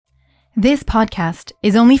This podcast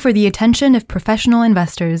is only for the attention of professional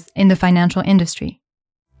investors in the financial industry.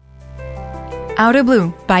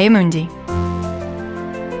 Outerblue by Amundi.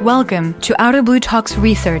 Welcome to Outerblue Talks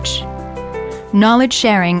Research. Knowledge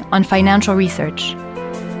sharing on financial research.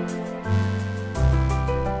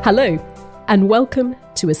 Hello, and welcome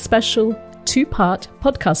to a special two-part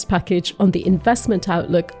podcast package on the investment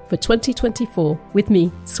outlook for 2024 with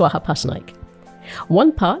me, Swaha Pattanaik.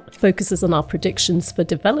 One part focuses on our predictions for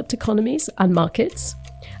developed economies and markets,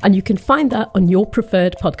 and you can find that on your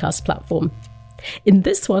preferred podcast platform. In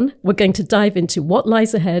this one, we're going to dive into what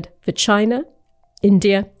lies ahead for China,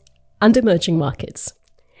 India, and emerging markets.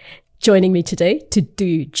 Joining me today to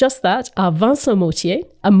do just that are Vincent Mortier,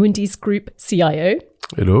 Amundi's Group CIO.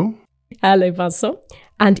 Hello. Hello, Vincent.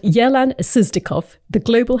 And Yerlan Syzdykov, the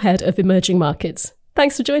Global Head of Emerging Markets.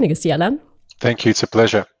 Thanks for joining us, Yerlan. Thank you. It's a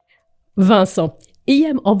pleasure. Vincent,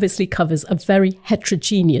 EM obviously covers a very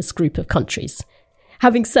heterogeneous group of countries.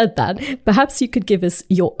 Having said that, perhaps you could give us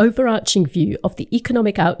your overarching view of the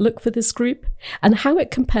economic outlook for this group and how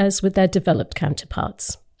it compares with their developed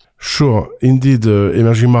counterparts. Sure. Indeed,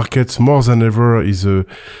 emerging markets, more than ever, is a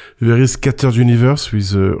very scattered universe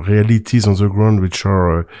with realities on the ground which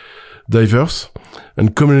are diverse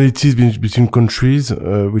and commonalities between countries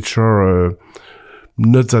which are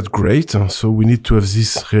not that great. So we need to have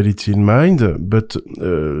this reality in mind. But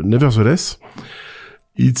nevertheless,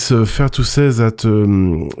 it's fair to say that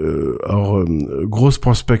our growth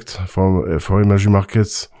prospects for emerging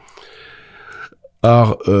markets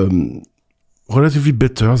are relatively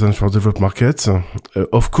better than for developed markets.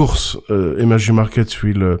 Of course, emerging markets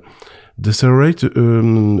will decelerate a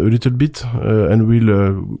little bit and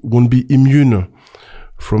won't be immune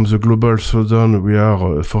from the global slowdown we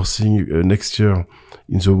are foreseeing next year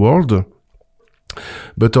in the world.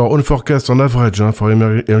 But our own forecast on average for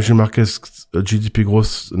emerging markets GDP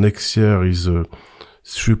growth next year is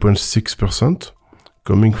 3.6%,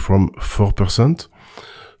 coming from 4%.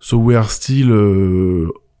 So we are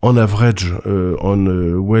still on average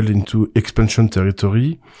well into expansion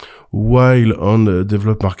territory, while on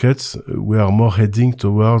developed markets we are more heading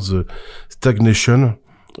towards stagnation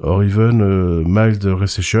or even mild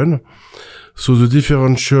recession. So the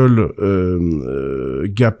differential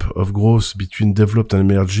gap of growth between developed and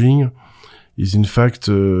emerging is in fact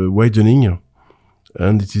widening,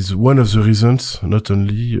 and it is one of the reasons not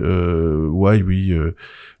only why we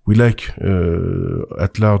like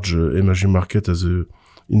at large emerging market as a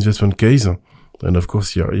investment case, and of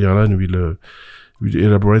course Yerlan will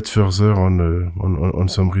elaborate further on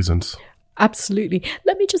some reasons. Absolutely.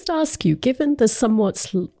 Let me just ask you, given the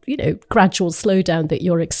somewhat, gradual slowdown that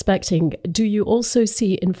you're expecting, do you also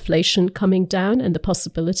see inflation coming down and the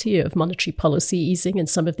possibility of monetary policy easing in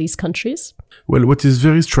some of these countries? Well, what is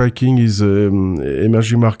very striking is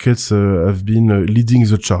emerging markets have been leading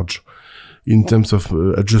the charge in terms of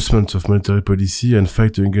adjustment of monetary policy and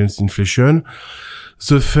fight against inflation.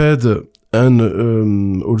 The Fed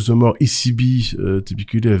and also more ECB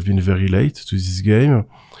typically have been very late to this game.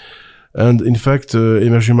 And in fact,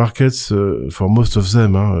 emerging markets, for most of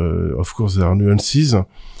them, of course there are nuances,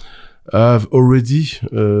 have already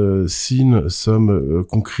seen some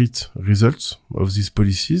concrete results of these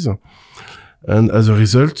policies. And as a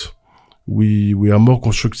result, we are more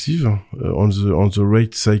constructive on the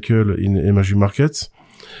rate cycle in emerging markets.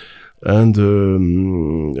 And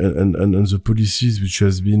the policies which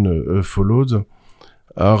has been followed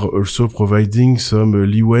are also providing some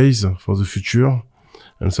leeways for the future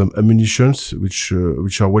and some ammunitions which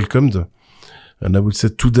are welcomed. And I would say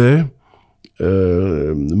today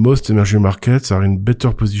most emerging markets are in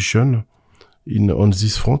better position on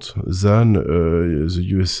this front than the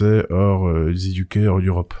USA or the UK or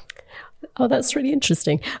Europe. Oh, that's really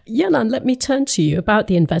interesting. Yerlan, let me turn to you about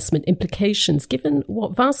the investment implications, given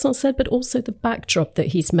what Vincent said, but also the backdrop that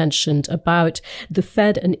he's mentioned about the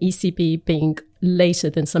Fed and ECB being later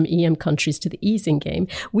than some EM countries to the easing game.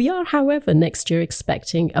 We are, however, next year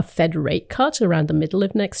expecting a Fed rate cut around the middle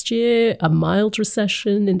of next year, a mild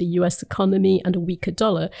recession in the US economy, and a weaker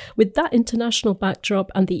dollar. With that international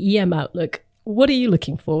backdrop and the EM outlook, what are you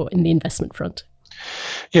looking for in the investment front?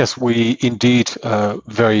 Yes, we indeed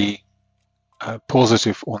very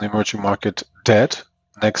positive on emerging market debt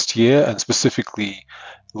next year, and specifically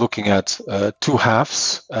looking at two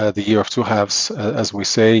halves, the year of two halves, as we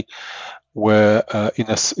say, where in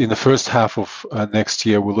the first half of next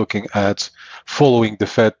year we're looking at following the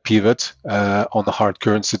Fed pivot on the hard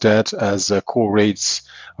currency debt as core rates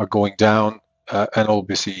are going down and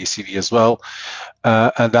obviously ECB as well.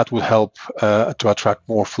 And that will help to attract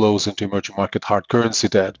more flows into emerging market hard currency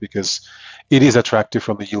debt, because it is attractive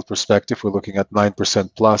from the yield perspective. We're looking at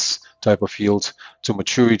 9% plus type of yield to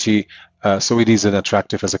maturity. So it is an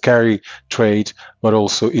attractive as a carry trade, but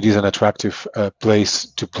also it is an attractive place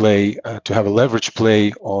to play, to have a leverage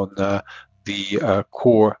play on the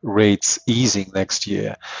core rates easing next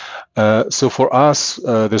year. So for us,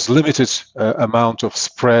 there's limited amount of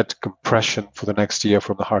spread compression for the next year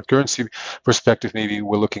from the hard currency perspective. Maybe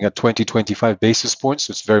we're looking at 20-25 basis points,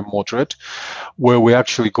 so it's very moderate. Where we're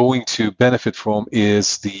actually going to benefit from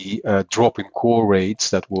is the drop in core rates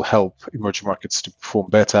that will help emerging markets to perform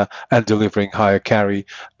better and delivering higher carry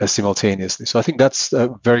simultaneously. So I think that's a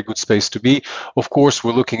very good space to be. Of course,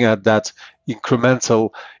 we're looking at that incremental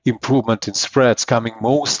improvement in spreads coming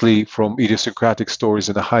mostly from idiosyncratic stories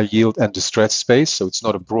in the high yield and distressed space. So it's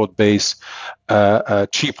not a broad-based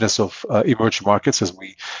cheapness of emerging markets as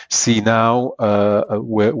we see now,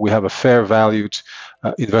 where we have a fair valued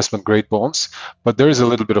investment grade bonds, but there is a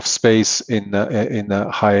little bit of space in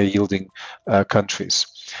higher yielding countries.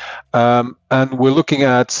 And we're looking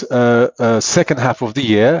at second half of the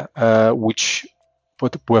year,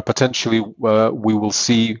 where potentially we will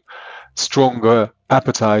see stronger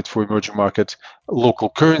appetite for emerging market local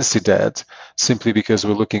currency debt, simply because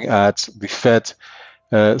we're looking at the Fed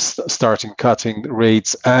starting cutting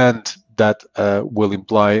rates, and that will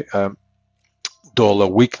imply dollar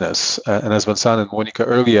weakness. And as Vincent and Monica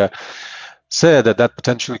earlier said, that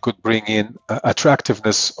potentially could bring in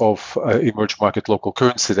attractiveness of emerging market local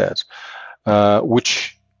currency debt,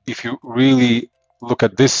 which, if you really look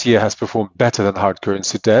at this year, has performed better than hard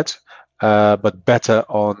currency debt. But better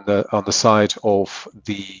on the side of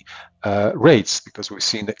the rates, because we've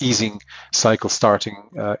seen the easing cycle starting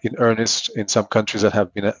in earnest in some countries that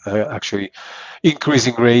have been actually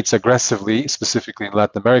increasing rates aggressively, specifically in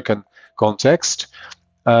Latin American context,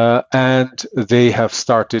 and they have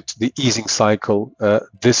started the easing cycle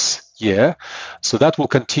this year. So that will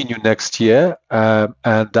continue next year, and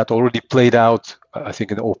that already played out, I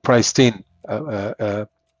think, or priced in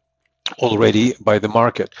already by the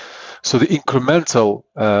market. So the incremental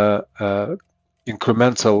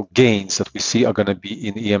gains that we see are going to be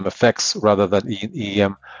in EMFX rather than in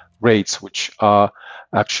EM rates, which are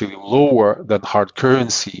actually lower than hard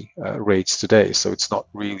currency rates today. So it's not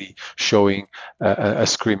really showing a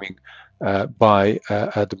screaming buy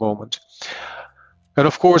at the moment. And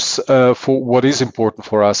of course, for what is important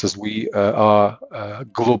for us, as we are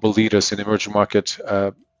global leaders in emerging market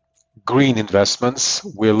green investments,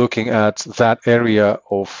 we're looking at that area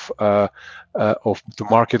of the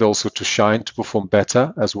market also to shine, to perform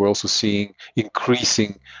better, as we're also seeing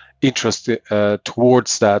increasing interest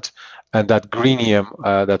towards that, and that greenium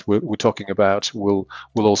that we're talking about will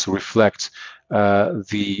also reflect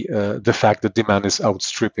the fact that demand is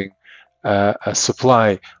outstripping a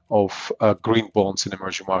supply of green bonds in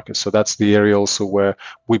emerging markets. So that's the area also where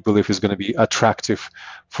we believe is going to be attractive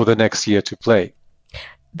for the next year to play.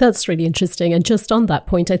 That's really interesting. And just on that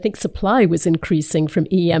point, I think supply was increasing from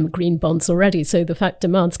EM green bonds already. So the fact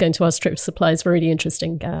demand's going to outstrip supply is really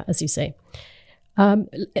interesting, as you say.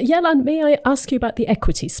 Yerlan, may I ask you about the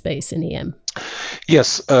equity space in EM?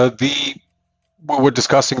 Yes, we were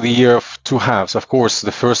discussing the year of two halves. Of course,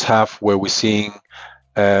 the first half where we're seeing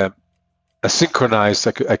a synchronized,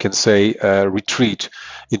 I can say, retreat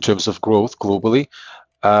in terms of growth globally.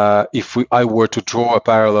 If I were to draw a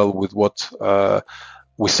parallel with what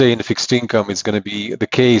we say in the fixed income, it's going to be the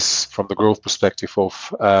case from the growth perspective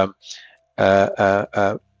of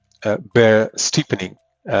bear steepening,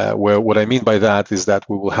 where what I mean by that is that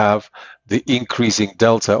we will have the increasing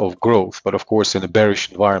delta of growth, but of course in a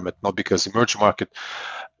bearish environment, not because emerging market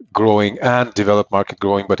growing and developed market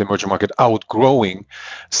growing, but emerging market outgrowing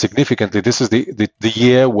significantly. This is the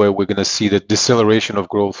year where we're going to see the deceleration of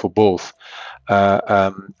growth for both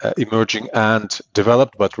emerging and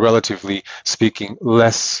developed, but relatively speaking,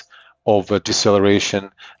 less of a deceleration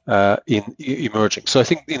in emerging. So I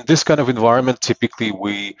think in this kind of environment, typically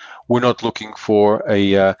we're not looking for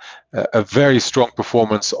a very strong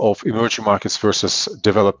performance of emerging markets versus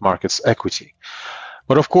developed markets equity.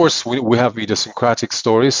 But of course, we have idiosyncratic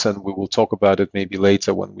stories, and we will talk about it maybe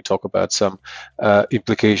later when we talk about some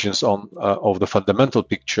implications of the fundamental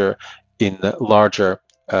picture in larger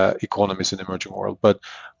economies in the emerging world. But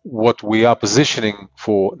what we are positioning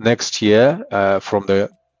for next year from the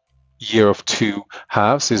year of two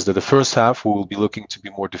halves is that the first half we will be looking to be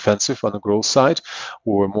more defensive on the growth side.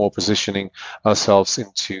 We're more positioning ourselves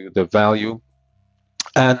into the value.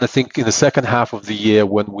 And I think in the second half of the year,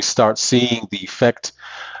 when we start seeing the effect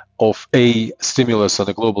of a stimulus on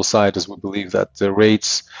the global side, as we believe that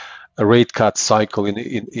a rate cut cycle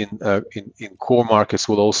in core markets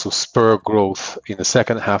will also spur growth in the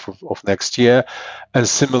second half of next year. And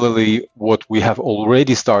similarly, what we have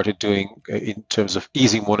already started doing in terms of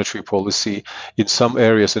easing monetary policy in some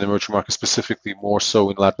areas in emerging markets, specifically more so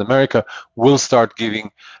in Latin America, will start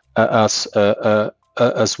giving us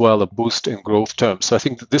as well a boost in growth terms. So I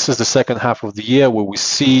think that this is the second half of the year where we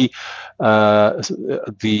see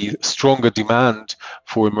the stronger demand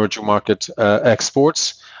for emerging market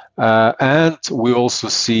exports. And we also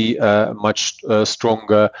see a much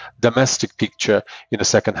stronger domestic picture in the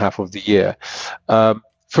second half of the year.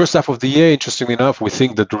 First half of the year, interestingly enough, we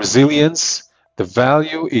think that the resilience, the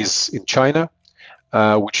value is in China,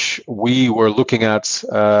 which we were looking at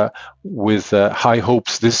with high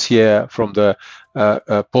hopes this year from the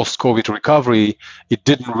post-COVID recovery. It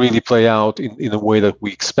didn't really play out in a way that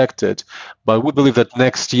we expected, but we believe that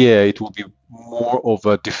next year it will be more of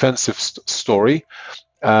a defensive story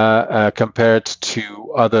compared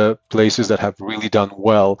to other places that have really done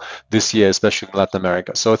well this year, especially in Latin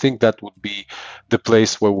America. So I think that would be the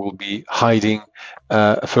place where we'll be hiding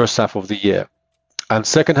first half of the year. And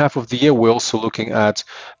second half of the year, we're also looking at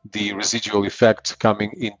the residual effect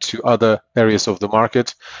coming into other areas of the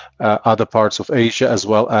market, other parts of Asia, as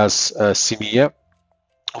well as CEMEA.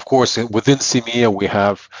 Of course, within CEMEA, we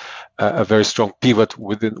have a very strong pivot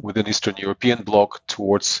within Eastern European bloc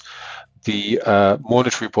towards the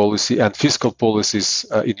monetary policy and fiscal policies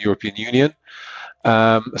in the European Union.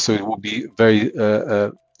 So it will be very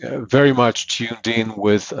much tuned in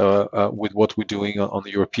with what we're doing on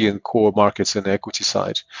the European core markets and the equity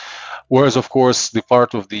side. Whereas, of course, the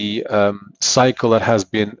part of the cycle that has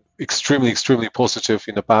been extremely positive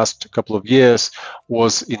in the past couple of years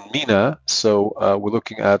was in MENA. So we're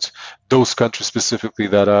looking at those countries specifically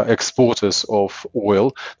that are exporters of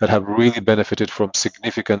oil, that have really benefited from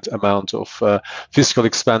significant amount of fiscal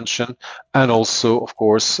expansion, and also, of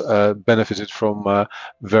course, benefited from a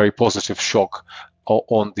very positive shock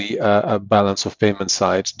on the balance of payment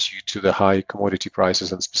side due to the high commodity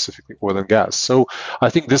prices and specifically oil and gas. So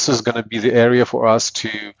I think this is going to be the area for us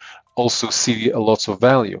to also see lots of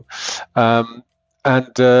value. The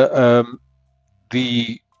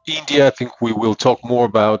India, I think we will talk more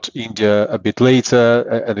about India a bit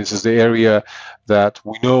later, and this is the area that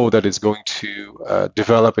we know that is going to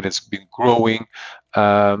develop, and it's been growing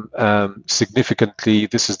significantly.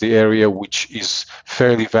 This is the area which is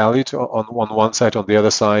fairly valued on one side. On the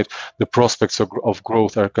other side, the prospects of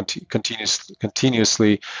growth are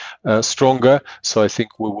continuously stronger. So I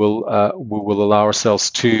think we will allow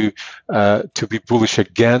ourselves to be bullish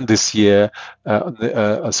again this year.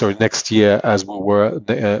 Next year, as we were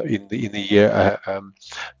in the year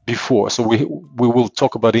before. So we will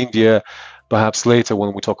talk about India perhaps later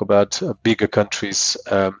when we talk about bigger countries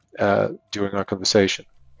during our conversation.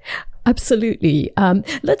 Absolutely.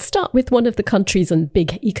 Let's start with one of the countries and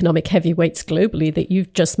big economic heavyweights globally that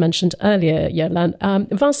you've just mentioned earlier, Yerlan.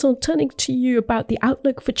 Vincent, turning to you about the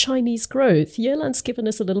outlook for Chinese growth. Yerlan's given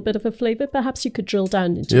us a little bit of a flavor. Perhaps you could drill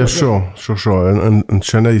down into it. Yeah, sure. And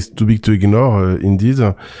China is too big to ignore, indeed.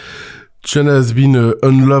 China has been an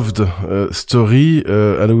unloved story,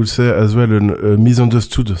 and I would say as well a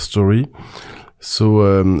misunderstood story.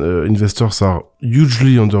 So investors are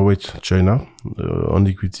hugely underweight China on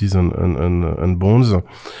equities and bonds,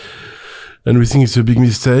 and we think it's a big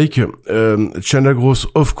mistake. China growth,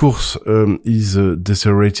 of course, is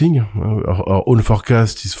decelerating. Our own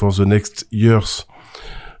forecast is for the next years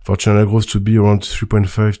for China growth to be around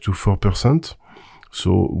 3.5 to 4%.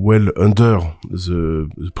 So well under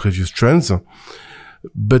the previous trends,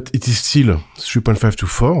 but it is still 3.5 to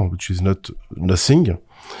 4, which is not nothing.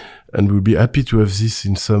 And we'll be happy to have this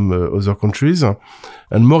in some other countries.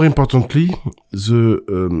 And more importantly, the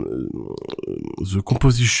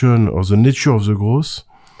composition or the nature of the growth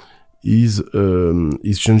is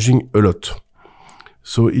changing a lot.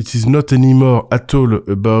 So it is not anymore at all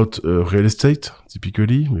about real estate.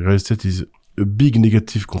 Typically, real estate is a big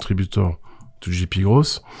negative contributor to GDP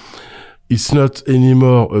growth. It's not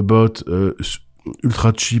anymore about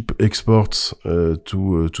ultra cheap exports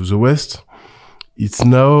to the West. It's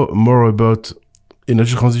now more about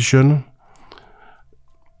energy transition,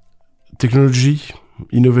 technology,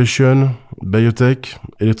 innovation, biotech,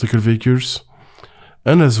 electrical vehicles,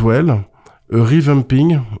 and as well a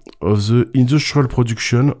revamping of the industrial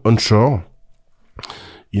production onshore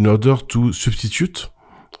in order to substitute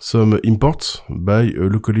some imports by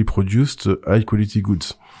locally produced high quality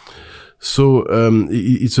goods. So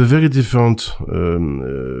it's a very different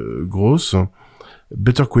growth,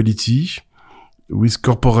 better quality, with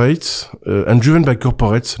corporates and driven by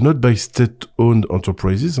corporates, not by state-owned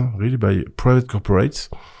enterprises, really by private corporates,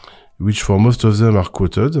 which for most of them are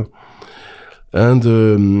quoted. And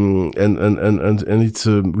it's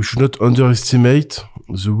we should not underestimate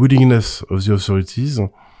the willingness of the authorities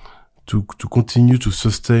to continue to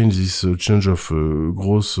sustain this change of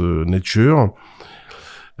growth nature,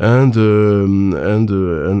 and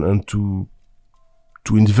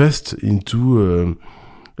to invest into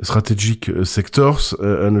strategic sectors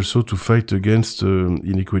and also to fight against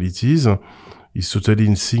inequalities. Is totally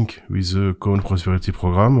in sync with the Common Prosperity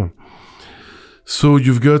Program. So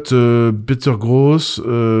you've got better growth,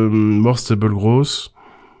 more stable growth,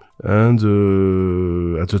 and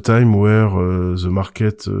at a time where the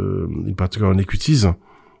market, in particular on equities,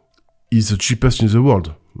 is the cheapest in the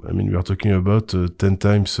world. I mean, we are talking about 10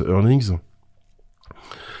 times earnings.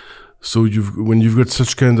 So when you've got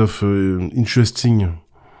such kind of interesting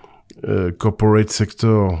corporate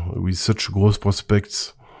sector with such growth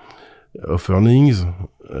prospects of earnings,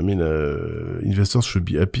 I mean, investors should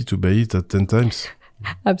be happy to buy it at 10 times.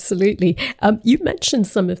 Absolutely. You mentioned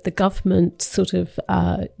some of the government sort of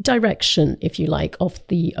direction, if you like, of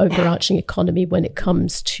the overarching economy when it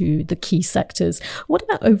comes to the key sectors. What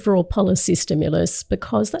about overall policy stimulus?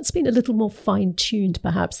 Because that's been a little more fine-tuned,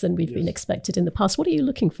 perhaps, than we've been expected in the past. What are you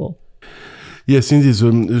looking for? Yes, indeed.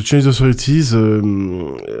 The Chinese authorities,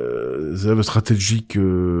 they have a strategic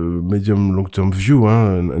medium, long-term view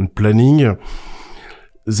and planning.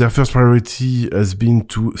 Their first priority has been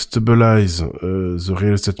to stabilize the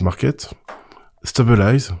real estate market.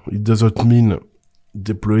 Stabilize. It does not mean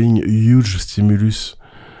deploying huge stimulus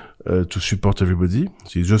to support everybody.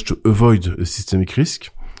 So it's just to avoid a systemic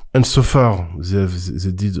risk. And so far,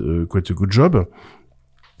 they did quite a good job.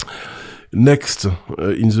 Next,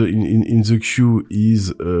 in the queue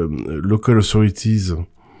is local authorities,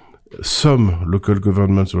 some local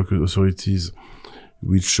governments, local authorities,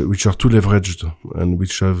 which are too leveraged and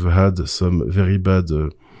which have had some very bad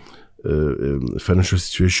financial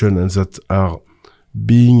situation and that are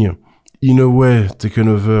being, in a way, taken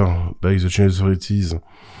over by the Chinese authorities,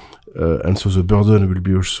 and so the burden will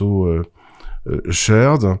be also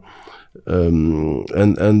shared, and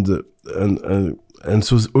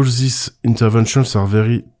so all these interventions are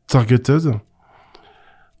very targeted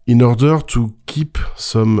in order to keep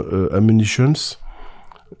some ammunitions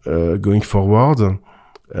going forward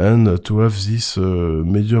and to have this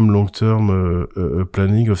medium long-term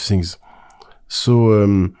planning of things. So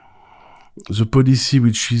the policy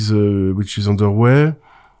which is underway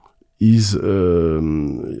is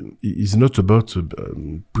not about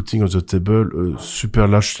putting on the table a super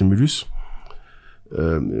large stimulus.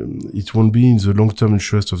 It won't be in the long-term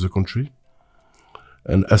interest of the country.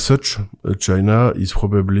 And as such, China is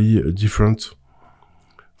probably different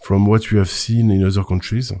from what we have seen in other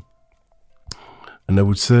countries. And I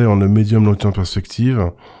would say on a medium long-term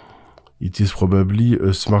perspective, it is probably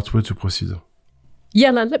a smart way to proceed.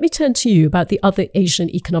 Yerlan, let me turn to you about the other Asian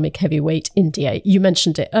economic heavyweight, India. You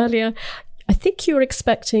mentioned it earlier. I think you're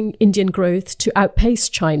expecting Indian growth to outpace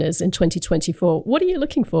China's in 2024. What are you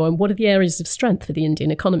looking for, and what are the areas of strength for the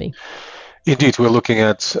Indian economy? Indeed, we're looking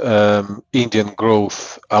at Indian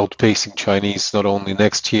growth outpacing Chinese not only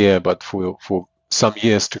next year, but for some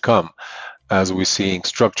years to come, as we're seeing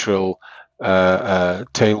structural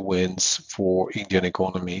tailwinds for Indian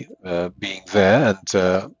economy being there, and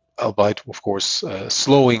albeit, of course,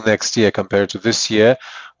 slowing next year compared to this year.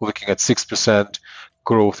 We're looking at 6%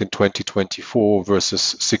 growth in 2024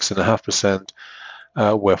 versus 6.5%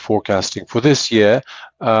 we're forecasting for this year.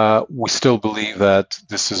 We still believe that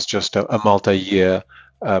this is just a multi-year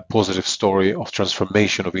positive story of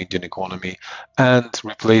transformation of Indian economy and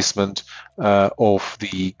replacement of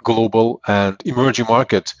the global and emerging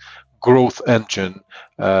market growth engine,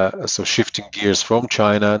 so shifting gears from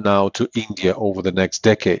China now to India over the next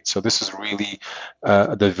decade. So this is really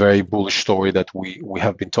the very bullish story that we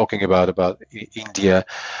have been talking about India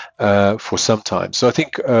for some time. So I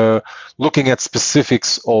think looking at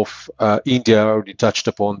specifics of India, I already touched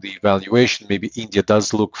upon the valuation. Maybe India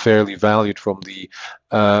does look fairly valued from the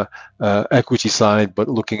equity side, but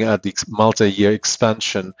looking at the multi-year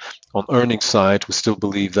expansion on earnings side, we still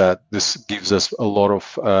believe that this gives us a lot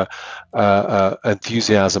of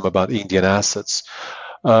enthusiasm about Indian assets.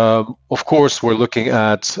 Of course, we're looking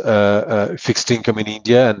at fixed income in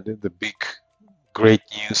India, and the big great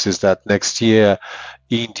news is that next year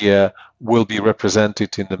India will be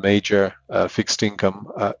represented in the major fixed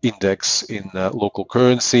income index in local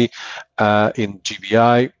currency, in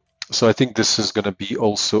GBI. So I think this is going to be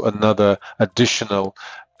also another additional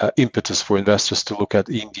impetus for investors to look at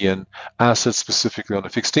Indian assets, specifically on the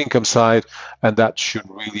fixed income side, and that should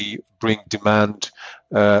really bring demand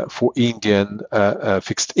for Indian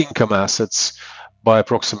fixed income assets by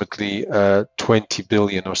approximately 20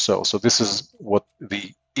 billion or so. So this is what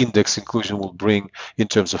the index inclusion will bring in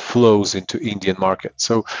terms of flows into Indian market.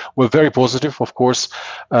 So we're very positive, of course.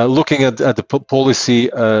 Looking at the policy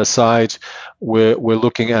side, we're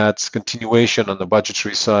looking at continuation on the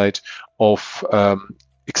budgetary side of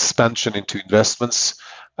expansion into investments.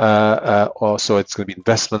 Also, it's going to be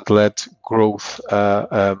investment-led growth.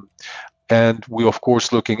 And we're, of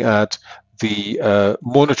course, looking at the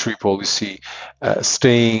monetary policy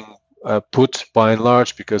staying put by and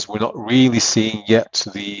large, because we're not really seeing yet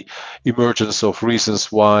the emergence of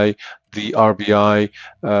reasons why the RBI,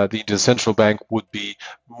 the Indian Central Bank, would be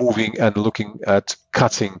moving and looking at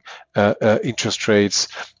cutting interest rates,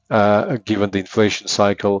 given the inflation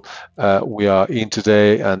cycle we are in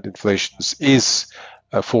today, and inflation is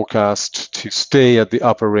forecast to stay at the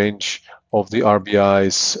upper range of the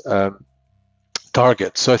RBI's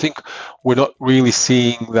target. So I think we're not really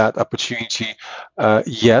seeing that opportunity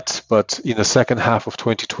yet, but in the second half of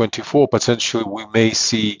 2024, potentially we may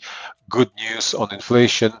see good news on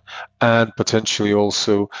inflation, and potentially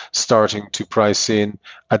also starting to price in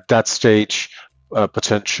at that stage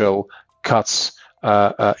potential cuts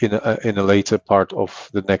in a later part of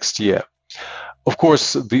the next year. Of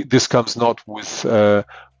course, this comes not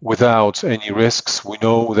without any risks. We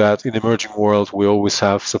know that in emerging world we always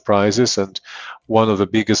have surprises, and one of the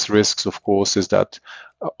biggest risks, of course, is that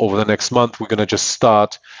over the next month we're going to just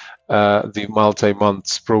start the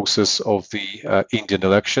multi-month process of the Indian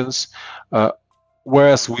elections,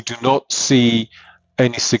 whereas we do not see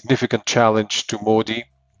any significant challenge to Modi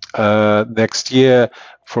next year.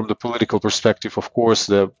 From the political perspective, of course,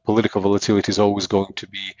 the political volatility is always going to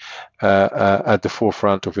be at the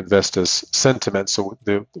forefront of investors' sentiment. So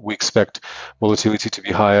we expect volatility to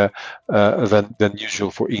be higher than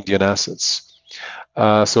usual for Indian assets.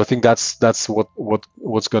 So I think that's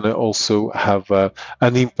what's going to also have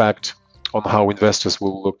an impact on how investors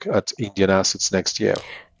will look at Indian assets next year.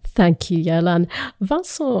 Thank you, Yerlan.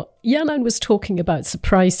 Vincent, Yerlan was talking about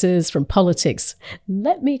surprises from politics.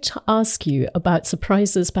 Let me ask you about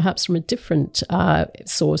surprises perhaps from a different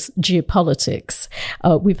source, geopolitics.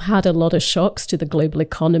 We've had a lot of shocks to the global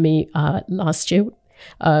economy last year.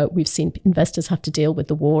 We've seen investors have to deal with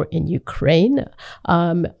the war in Ukraine.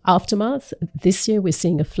 Aftermath, this year we're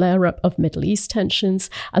seeing a flare-up of Middle East tensions,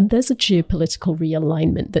 and there's a geopolitical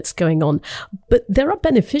realignment that's going on. But there are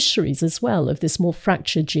beneficiaries as well of this more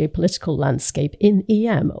fractured geopolitical landscape in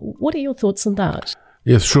EM. What are your thoughts on that?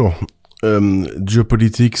 Yes, sure.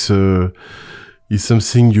 Geopolitics is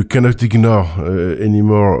something you cannot ignore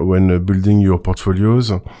anymore when building your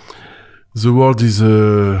portfolios. The world is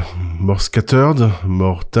more scattered,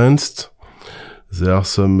 more tensed. There are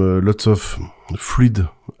some lots of fluid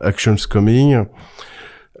actions coming,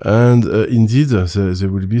 and indeed there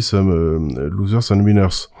will be some losers and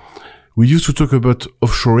winners. We used to talk about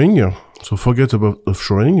offshoring, so forget about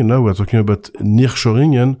offshoring. Now we're talking about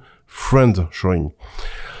nearshoring and friendshoring,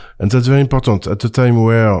 and that's very important at a time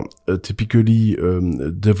where typically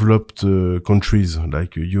developed countries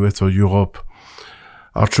like US or Europe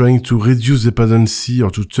are trying to reduce dependency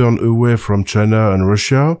or to turn away from China and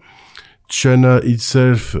Russia. China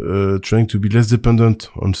itself trying to be less dependent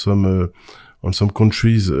on some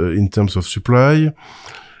countries in terms of supply.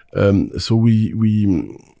 So we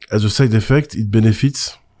as a side effect, it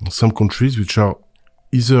benefits some countries which are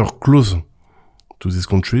either close to these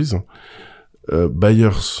countries,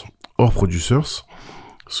 buyers or producers.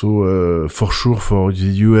 So for sure, for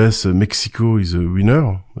the US, Mexico is a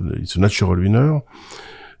winner. It's a natural winner.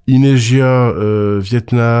 In Asia,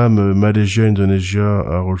 Vietnam, Malaysia, Indonesia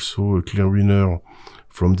are also a clear winner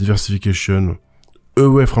from diversification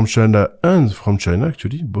away from China and from China,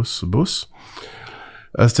 actually, both.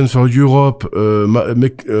 As then for Europe,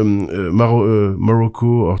 Morocco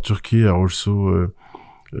or Turkey are also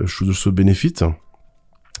should also benefit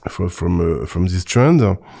from this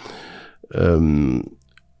trend.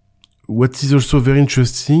 What is also very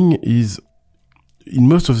interesting is in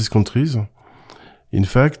most of these countries, in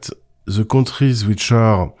fact, the countries which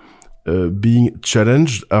are being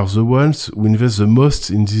challenged are the ones who invest the most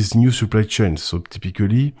in these new supply chains. So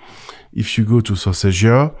typically, if you go to South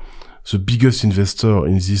Asia, the biggest investor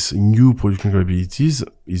in these new production capabilities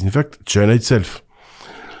is in fact China itself.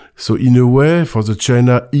 So in a way, for the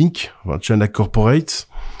China Inc., or China corporates,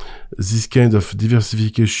 this kind of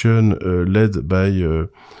diversification led by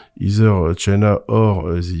either China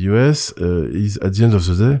or the US is at the end of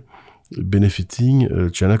the day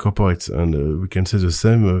benefiting China corporates. And we can say the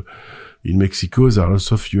same in Mexico. There are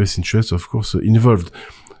lots of US interests, of course, involved.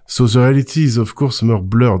 So the reality is, of course, more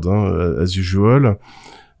blurred, as usual.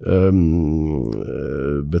 But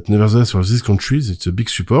nevertheless, for these countries, it's a big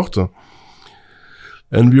support.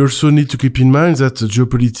 And we also need to keep in mind that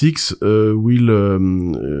geopolitics will,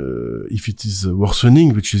 if it is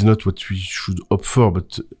worsening, which is not what we should hope for,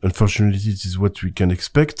 but unfortunately it is what we can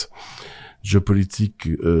expect,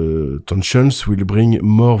 geopolitical tensions will bring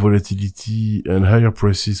more volatility and higher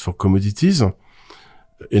prices for commodities,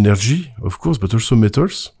 energy, of course, but also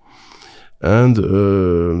metals. And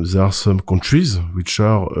there are some countries which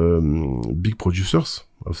are big producers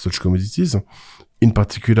of such commodities, in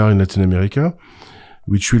particular in Latin America,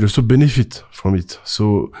 which will also benefit from it.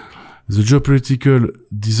 So the geopolitical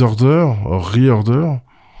disorder or reorder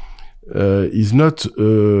is not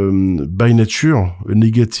by nature a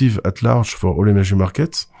negative at large for all emerging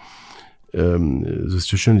markets. The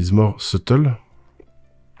situation is more subtle.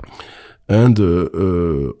 And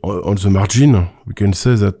on the margin, we can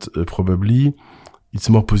say that probably it's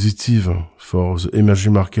more positive for the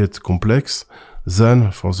emerging market complex than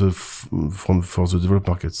for the developed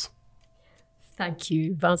markets. Thank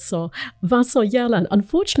you, Vincent. Vincent, Yerlan,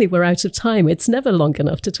 unfortunately, we're out of time. It's never long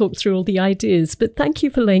enough to talk through all the ideas, but thank you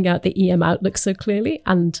for laying out the EM outlook so clearly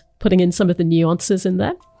and putting in some of the nuances in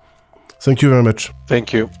there. Thank you very much.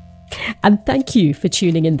 Thank you. And thank you for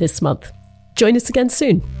tuning in this month. Join us again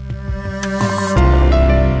soon.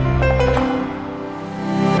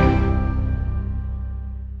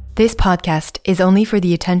 This podcast is only for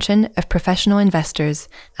the attention of professional investors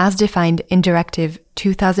as defined in Directive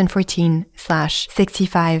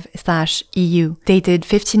 2014/65/EU, dated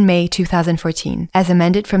 15 May 2014, as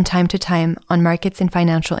amended from time to time on markets and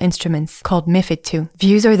financial instruments, called MiFID II.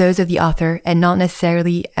 Views are those of the author and not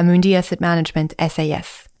necessarily Amundi Asset Management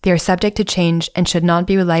SAS. They are subject to change and should not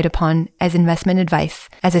be relied upon as investment advice,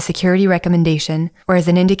 as a security recommendation, or as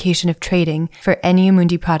an indication of trading for any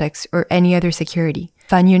Amundi products or any other security,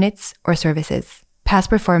 fund units, or services. Past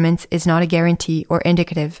performance is not a guarantee or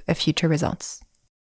indicative of future results.